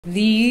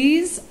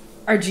These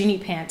are genie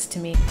pants to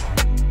me.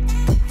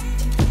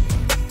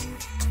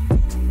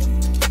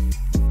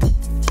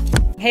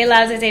 Hey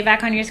loves, it's A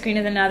back on your screen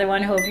with another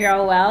one. Hope you're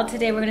all well.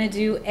 Today we're gonna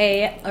do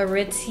a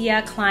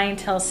Aritzia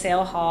Clientele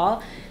sale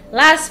haul.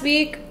 Last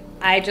week,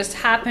 I just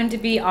happened to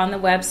be on the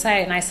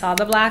website and I saw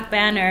the black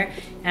banner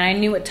and I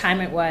knew what time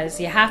it was.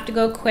 You have to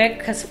go quick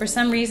because for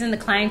some reason the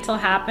clientele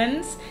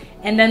happens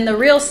and then the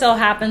real sale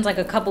happens like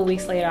a couple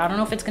weeks later. I don't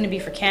know if it's gonna be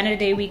for Canada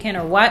Day weekend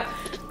or what,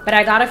 but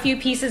I got a few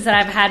pieces that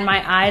I've had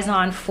my eyes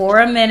on for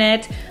a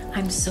minute.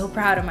 I'm so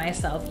proud of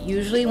myself.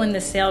 Usually when the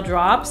sale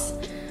drops,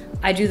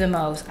 I do the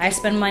most. I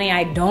spend money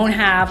I don't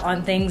have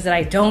on things that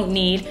I don't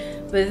need.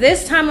 But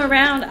this time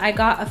around, I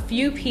got a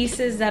few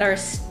pieces that are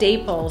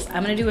staples.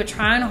 I'm gonna do a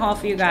try on haul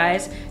for you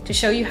guys to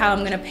show you how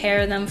I'm gonna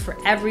pair them for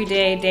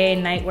everyday, day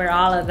and night wear,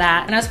 all of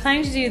that. And I was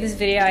planning to do this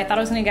video. I thought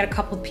I was gonna get a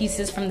couple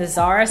pieces from the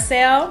Zara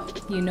sale.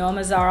 You know I'm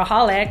a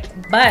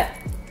Zara-holic, but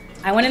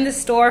I went in the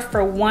store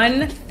for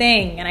one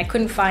thing and I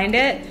couldn't find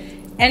it.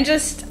 And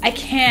just, I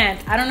can't.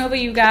 I don't know about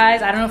you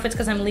guys. I don't know if it's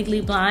because I'm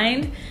legally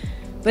blind,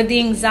 but the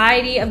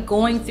anxiety of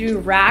going through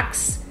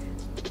racks,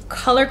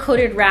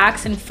 color-coded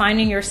racks and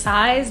finding your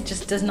size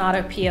just does not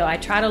appeal. I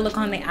try to look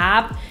on the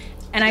app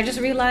and I just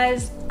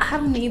realized I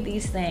don't need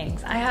these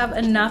things. I have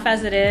enough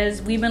as it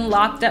is. We've been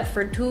locked up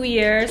for 2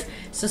 years.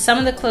 So some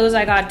of the clothes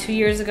I got 2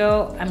 years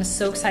ago, I'm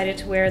so excited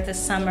to wear it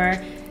this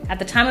summer. At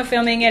the time of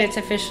filming it, it's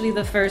officially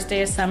the first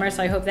day of summer,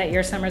 so I hope that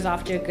your summer's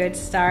off to a good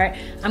start.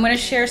 I'm gonna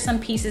share some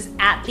pieces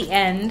at the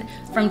end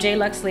from J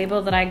Lux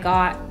Label that I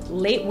got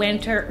late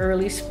winter,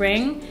 early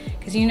spring,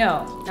 because you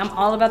know, I'm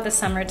all about the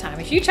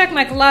summertime. If you check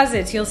my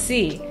closets, you'll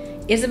see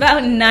it's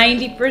about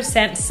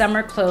 90%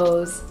 summer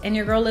clothes, and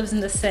your girl lives in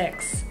the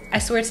 6. I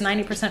swear it's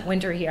 90%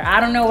 winter here.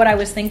 I don't know what I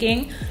was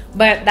thinking,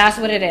 but that's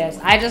what it is.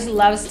 I just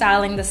love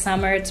styling the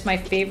summer. It's my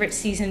favorite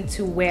season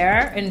to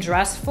wear and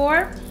dress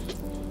for.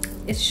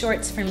 It's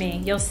shorts for me,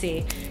 you'll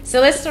see.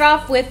 So let's start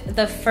off with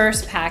the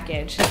first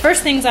package. The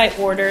first things I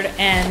ordered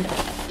and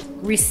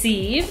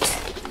received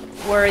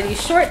were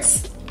these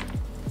shorts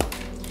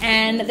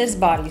and this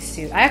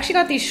bodysuit. I actually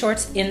got these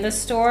shorts in the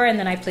store and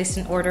then I placed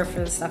an order for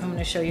the stuff I'm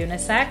gonna show you in a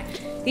sec.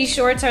 These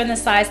shorts are in the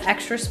size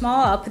extra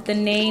small. I'll put the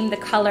name, the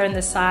color, and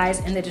the size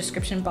in the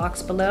description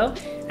box below.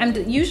 I'm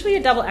usually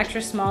a double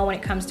extra small when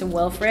it comes to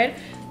Wilfred,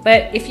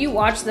 but if you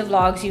watch the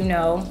vlogs, you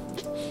know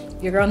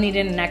your girl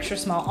needed an extra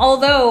small.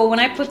 Although, when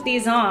I put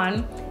these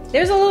on,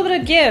 there's a little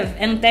bit of give,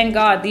 and thank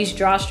God these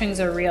drawstrings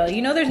are real.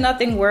 You know there's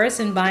nothing worse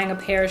than buying a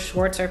pair of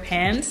shorts or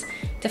pants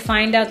to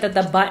find out that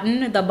the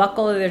button, the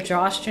buckle of the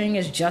drawstring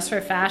is just for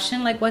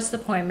fashion. Like, what's the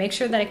point? Make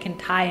sure that it can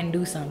tie and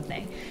do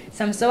something.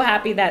 So I'm so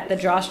happy that the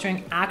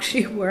drawstring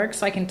actually works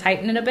so I can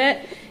tighten it a bit.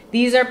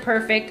 These are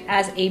perfect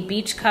as a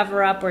beach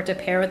cover-up or to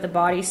pair with the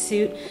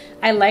bodysuit.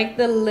 I like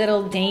the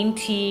little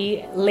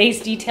dainty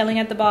lace detailing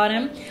at the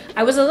bottom.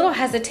 I was a little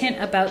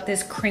hesitant about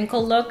this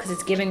crinkle look because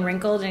it's giving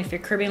wrinkles, and if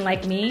you're Caribbean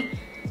like me,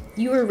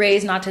 you were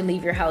raised not to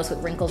leave your house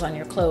with wrinkles on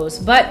your clothes.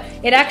 But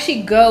it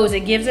actually goes,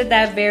 it gives it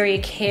that very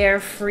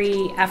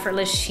carefree,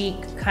 effortless chic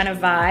kind of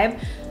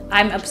vibe.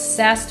 I'm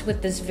obsessed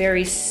with this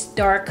very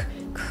stark,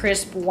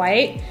 crisp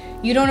white.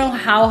 You don't know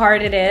how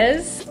hard it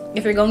is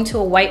if you're going to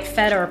a white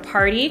fete or a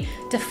party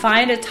to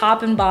find a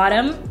top and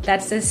bottom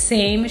that's the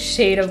same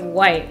shade of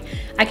white.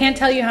 I can't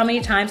tell you how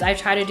many times I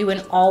try to do an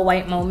all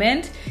white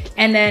moment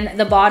and then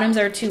the bottoms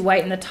are too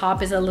white and the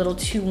top is a little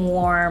too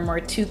warm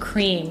or too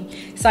cream.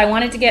 So I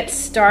wanted to get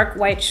stark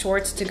white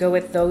shorts to go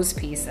with those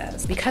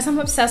pieces. Because I'm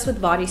obsessed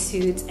with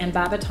bodysuits and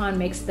Babaton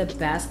makes the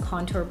best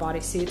contour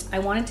bodysuits, I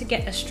wanted to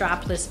get a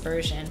strapless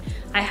version.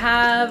 I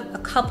have a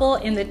couple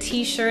in the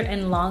t-shirt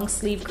and long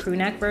sleeve crew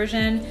neck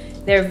version.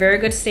 They're very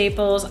good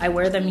staples. I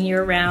wear them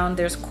year round.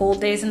 There's cold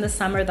days in the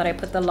summer that I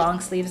put the long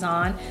sleeves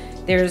on.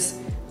 There's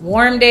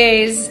warm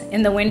days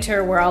in the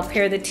winter where I'll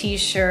pair the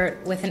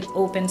t-shirt with an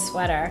open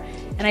sweater.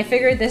 And I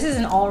figured this is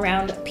an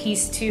all-round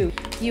piece too.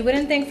 You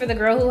wouldn't think for the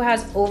girl who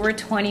has over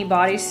 20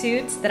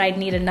 bodysuits that I'd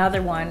need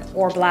another one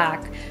or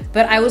black.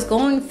 But I was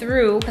going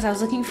through, because I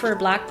was looking for a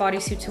black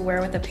bodysuit to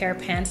wear with a pair of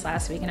pants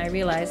last week, and I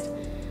realized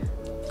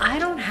I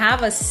don't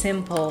have a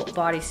simple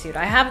bodysuit.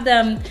 I have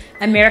them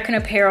American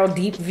Apparel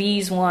deep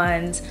V's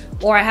ones,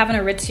 or I have an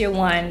Aritzia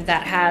one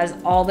that has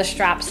all the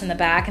straps in the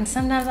back, and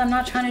sometimes I'm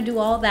not trying to do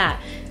all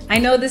that. I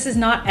know this is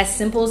not as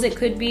simple as it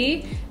could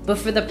be, but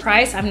for the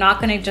price, I'm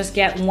not gonna just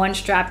get one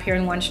strap here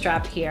and one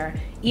strap here.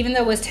 Even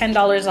though it was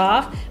 $10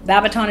 off,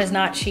 Babaton is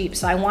not cheap,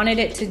 so I wanted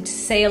it to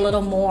say a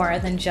little more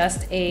than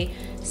just a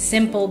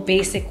simple,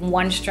 basic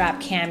one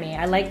strap cami.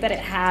 I like that it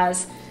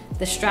has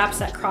the straps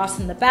that cross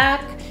in the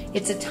back.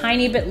 It's a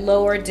tiny bit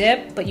lower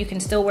dip, but you can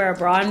still wear a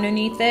bra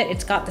underneath it.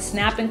 It's got the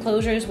snap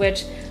enclosures,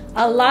 which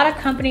a lot of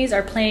companies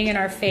are playing in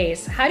our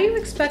face. How do you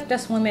expect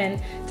us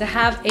women to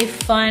have a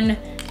fun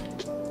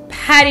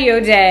patio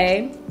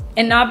day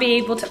and not be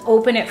able to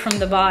open it from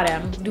the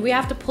bottom? Do we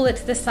have to pull it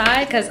to the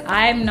side? Because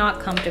I'm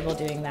not comfortable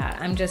doing that.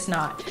 I'm just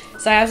not.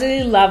 So I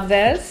absolutely love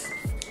this.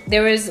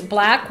 There was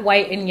black,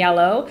 white, and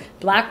yellow.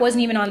 Black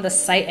wasn't even on the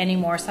site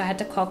anymore, so I had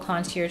to call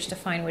concierge to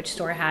find which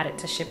store had it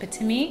to ship it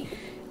to me.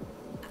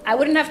 I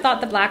wouldn't have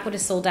thought the black would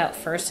have sold out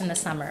first in the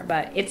summer,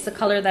 but it's the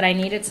color that I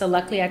needed. So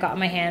luckily I got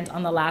my hands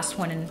on the last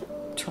one in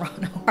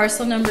Toronto.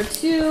 Parcel number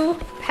 2,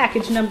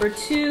 package number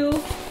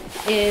 2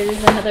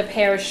 is another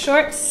pair of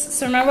shorts.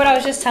 So remember what I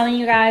was just telling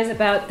you guys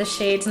about the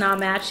shades not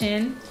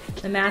matching,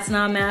 the mattes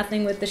not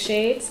matching with the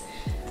shades?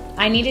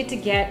 I needed to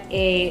get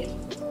a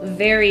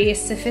very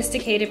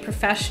sophisticated,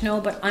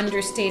 professional, but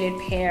understated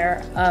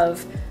pair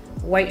of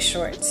white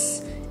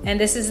shorts. And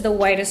this is the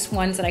whitest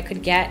ones that I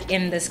could get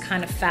in this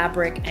kind of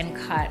fabric and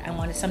cut. I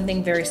wanted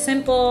something very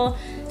simple,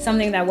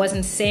 something that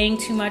wasn't saying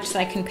too much so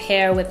I can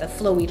pair with a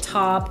flowy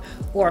top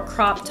or a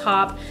crop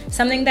top,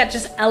 something that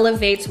just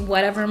elevates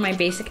whatever my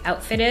basic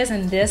outfit is,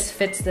 and this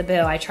fits the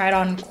bill. I tried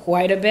on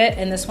quite a bit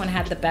and this one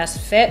had the best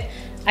fit.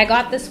 I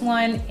got this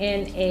one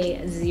in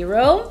a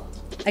 0.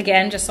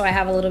 Again, just so I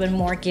have a little bit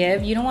more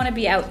give. You don't want to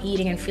be out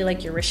eating and feel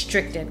like you're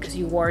restricted because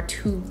you wore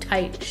too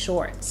tight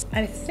shorts.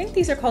 I think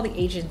these are called the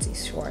agency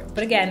short,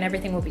 but again,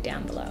 everything will be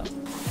down below.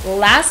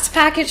 Last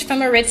package from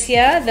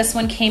Aritzia. This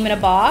one came in a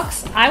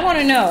box. I want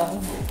to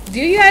know,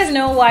 do you guys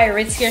know why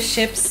Aritzia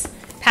ships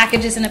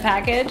packages in a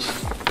package?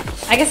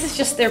 I guess it's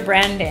just their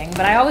branding,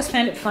 but I always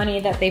find it funny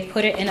that they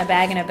put it in a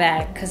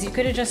bag because you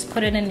could have just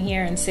put it in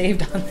here and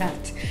saved on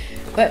that.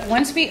 But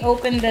once we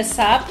open this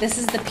up, this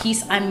is the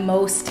piece I'm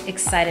most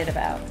excited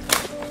about.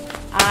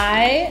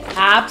 I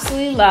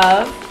absolutely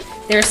love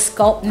their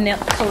sculpt knit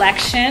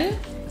collection.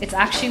 It's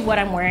actually what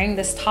I'm wearing.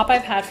 This top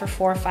I've had for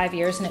 4 or 5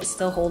 years and it's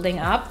still holding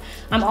up.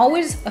 I'm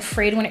always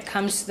afraid when it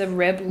comes to the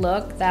rib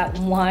look that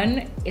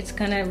 1, it's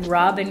gonna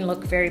rub and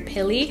look very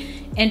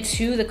pilly, and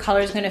 2, the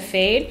color's gonna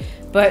fade.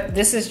 But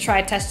this is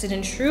tried, tested,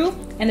 and true,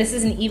 and this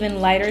is an even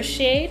lighter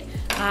shade.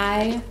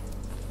 I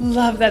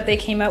love that they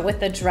came out with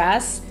the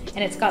dress,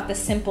 and it's got the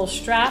simple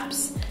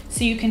straps,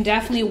 so you can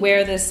definitely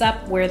wear this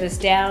up, wear this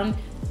down,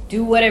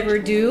 do whatever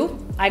do.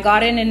 I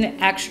got it in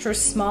an extra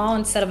small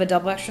instead of a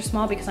double extra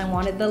small because I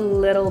wanted the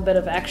little bit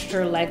of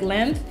extra leg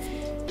length.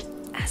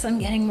 As I'm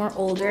getting more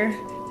older,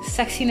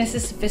 sexiness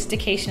is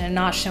sophistication and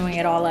not showing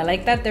it all. I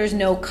like that there's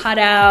no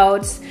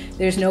cutouts,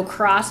 there's no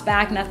cross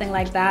back, nothing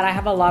like that. I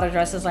have a lot of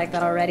dresses like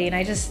that already, and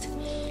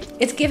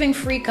it's giving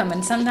freakum,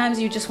 and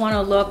sometimes you just want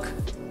to look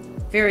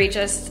very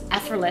just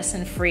effortless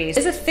and free.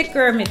 It's a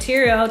thicker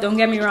material, don't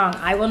get me wrong.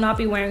 I will not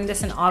be wearing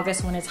this in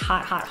August when it's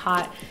hot, hot,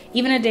 hot.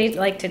 Even a day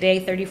like today,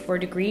 34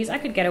 degrees, I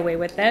could get away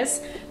with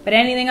this. But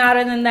anything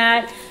other than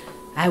that,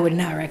 I would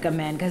not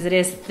recommend because it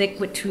is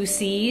thick with 2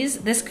 C's.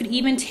 This could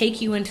even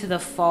take you into the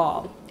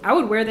fall. I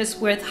would wear this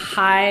with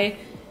high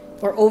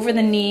or over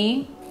the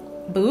knee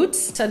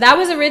boots. So that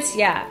was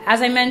Aritzia.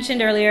 As I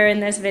mentioned earlier in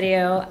this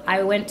video,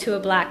 I went to a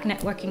black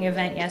networking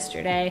event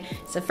yesterday.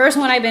 It's the first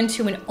one I've been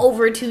to in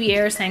over 2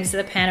 years thanks to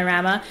the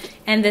panorama,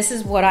 and this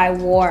is what I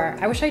wore.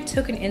 I wish I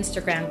took an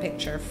Instagram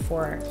picture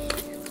for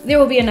there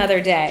will be another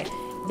day.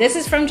 This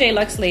is from J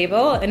Lux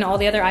Label, and all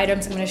the other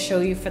items I'm going to show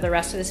you for the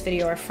rest of this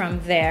video are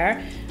from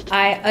there.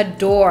 I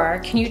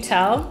adore, can you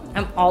tell?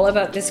 I'm all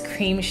about this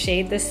cream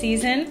shade this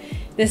season.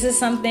 This is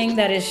something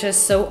that is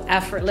just so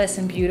effortless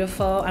and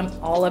beautiful. I'm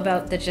all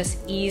about the just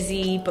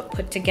easy but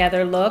put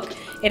together look.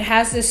 It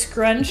has this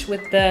scrunch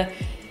with the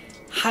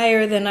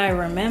higher than I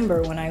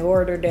remember when I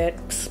ordered it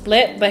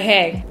split, but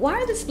hey, why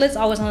are the splits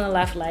always on the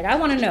left leg? I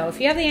want to know. If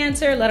you have the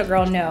answer, let a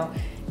girl know.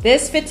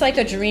 This fits like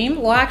a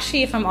dream. Well,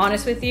 actually, if I'm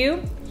honest with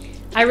you,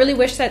 I really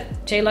wish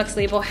that J Lux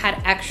Label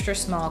had extra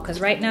small, because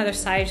right now their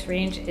size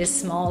range is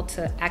small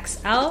to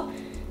XL.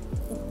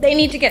 They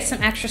need to get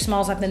some extra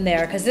smalls up in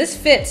there because this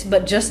fits,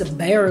 but just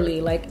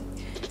barely. Like,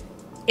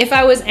 if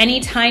I was any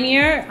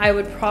tinier, I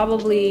would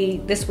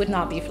probably, this would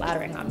not be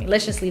flattering on me.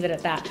 Let's just leave it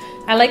at that.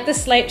 I like the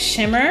slight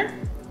shimmer.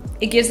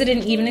 It gives it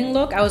an evening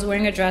look. I was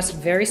wearing a dress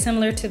very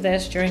similar to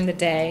this during the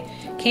day.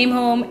 Came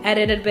home,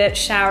 edited a bit,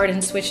 showered,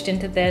 and switched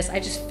into this. I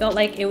just felt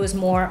like it was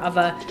more of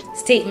a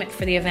statement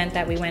for the event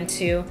that we went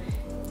to.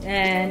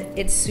 And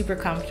it's super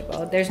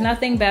comfortable. There's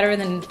nothing better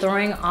than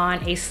throwing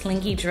on a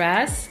slinky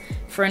dress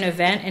for an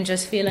event and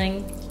just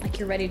feeling like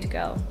you're ready to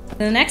go.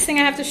 The next thing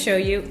I have to show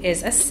you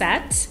is a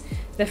set.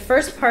 The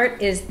first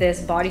part is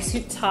this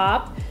bodysuit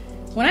top.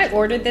 When I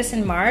ordered this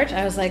in March,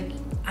 I was like,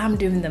 I'm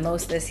doing the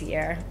most this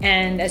year.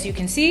 And as you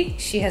can see,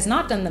 she has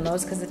not done the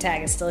most because the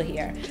tag is still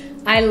here.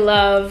 I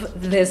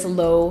love this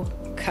low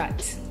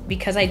cut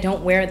because I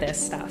don't wear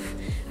this stuff.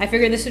 I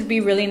figured this would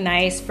be really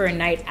nice for a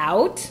night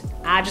out.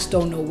 I just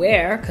don't know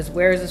where, because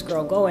where is this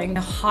girl going?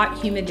 A hot,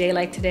 humid day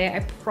like today, I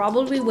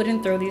probably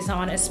wouldn't throw these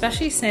on,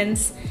 especially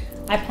since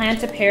I plan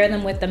to pair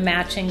them with the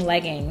matching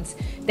leggings.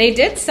 They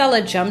did sell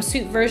a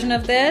jumpsuit version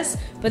of this,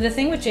 but the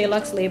thing with J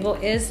Lux Label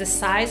is the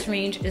size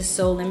range is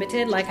so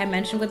limited. Like I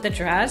mentioned with the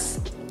dress,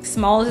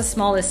 small is the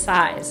smallest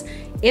size.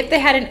 If they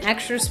had an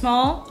extra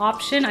small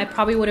option, I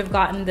probably would have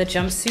gotten the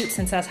jumpsuit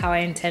since that's how I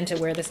intend to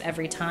wear this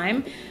every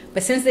time.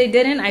 But since they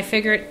didn't, I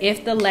figured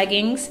if the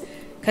leggings,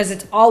 because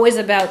it's always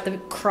about the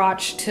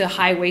crotch to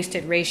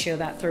high-waisted ratio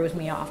that throws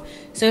me off.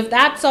 So if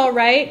that's all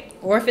right,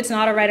 or if it's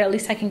not all right, at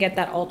least I can get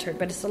that altered.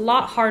 But it's a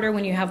lot harder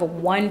when you have a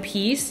one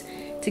piece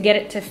to get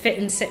it to fit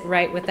and sit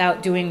right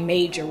without doing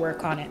major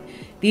work on it.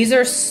 These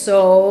are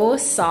so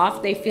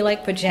soft, they feel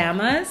like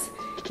pajamas.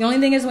 The only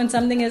thing is when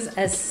something is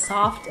as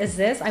soft as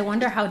this, I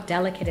wonder how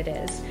delicate it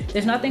is.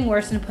 There's nothing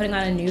worse than putting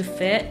on a new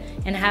fit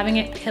and having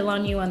it pill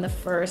on you on the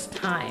first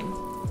time.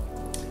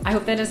 I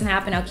hope that doesn't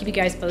happen. I'll keep you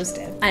guys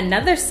posted.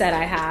 Another set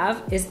I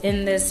have is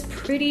in this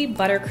pretty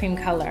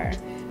buttercream color.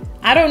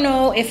 I don't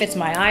know if it's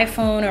my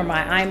iPhone or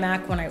my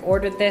iMac. When I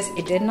ordered this,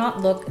 it did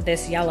not look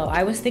this yellow.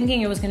 I was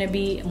thinking it was gonna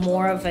be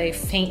more of a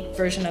faint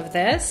version of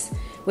this,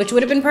 which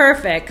would have been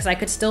perfect because I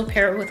could still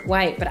pair it with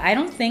white, but I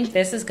don't think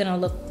this is gonna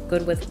look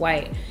good with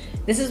white.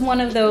 This is one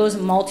of those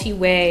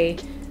multi-way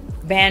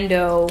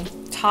bandeau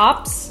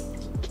tops.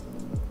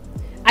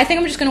 I think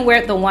I'm just gonna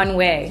wear it the one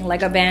way,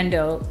 like a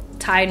bandeau,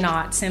 tie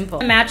knot,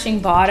 simple. Matching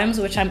bottoms,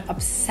 which I'm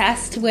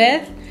obsessed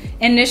with.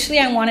 Initially,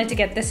 I wanted to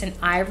get this in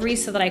ivory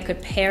so that I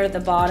could pair the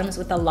bottoms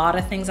with a lot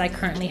of things I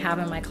currently have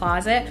in my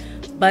closet.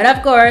 But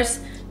of course,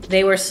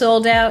 they were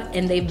sold out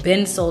and they've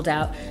been sold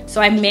out.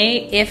 So I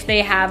may, if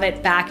they have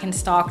it back in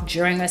stock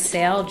during a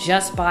sale,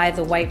 just buy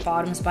the white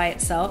bottoms by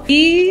itself.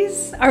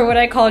 These are what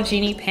I call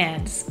genie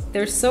pants.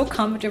 They're so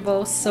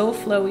comfortable, so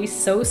flowy,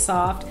 so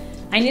soft.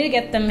 I need to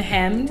get them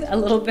hemmed a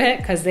little bit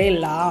because they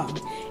long.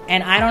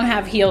 And I don't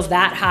have heels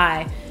that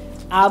high.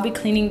 I'll be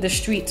cleaning the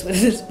streets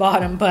with this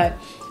bottom, but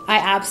I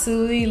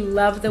absolutely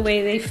love the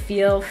way they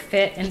feel,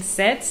 fit, and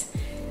sit.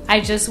 I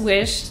just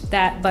wish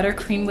that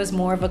buttercream was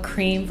more of a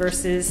cream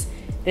versus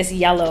this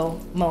yellow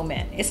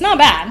moment. It's not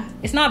bad.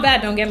 It's not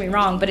bad, don't get me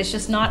wrong, but it's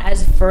just not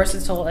as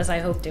versatile as I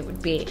hoped it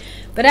would be.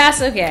 But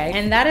that's okay.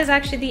 And that is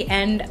actually the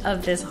end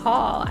of this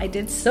haul. I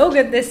did so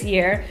good this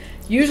year.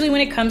 Usually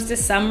when it comes to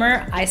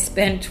summer, I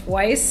spend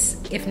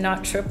twice, if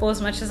not triple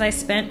as much as I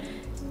spent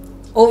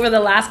over the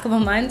last couple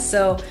months.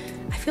 So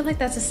I feel like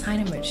that's a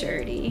sign of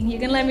maturity. You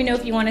can let me know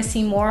if you want to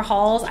see more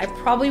hauls. I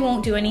probably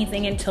won't do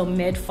anything until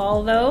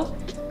mid-fall though.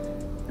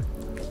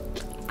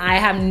 I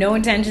have no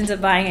intentions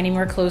of buying any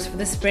more clothes for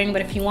the spring,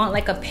 but if you want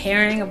like a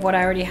pairing of what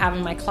I already have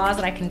in my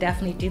closet, I can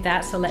definitely do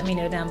that. So let me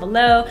know down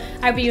below.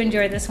 I hope you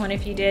enjoyed this one.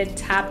 If you did,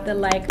 tap the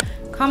like,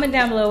 comment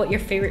down below what your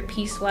favorite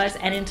piece was.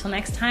 And until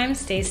next time,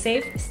 stay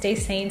safe, stay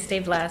sane, stay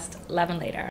blessed. Love and later.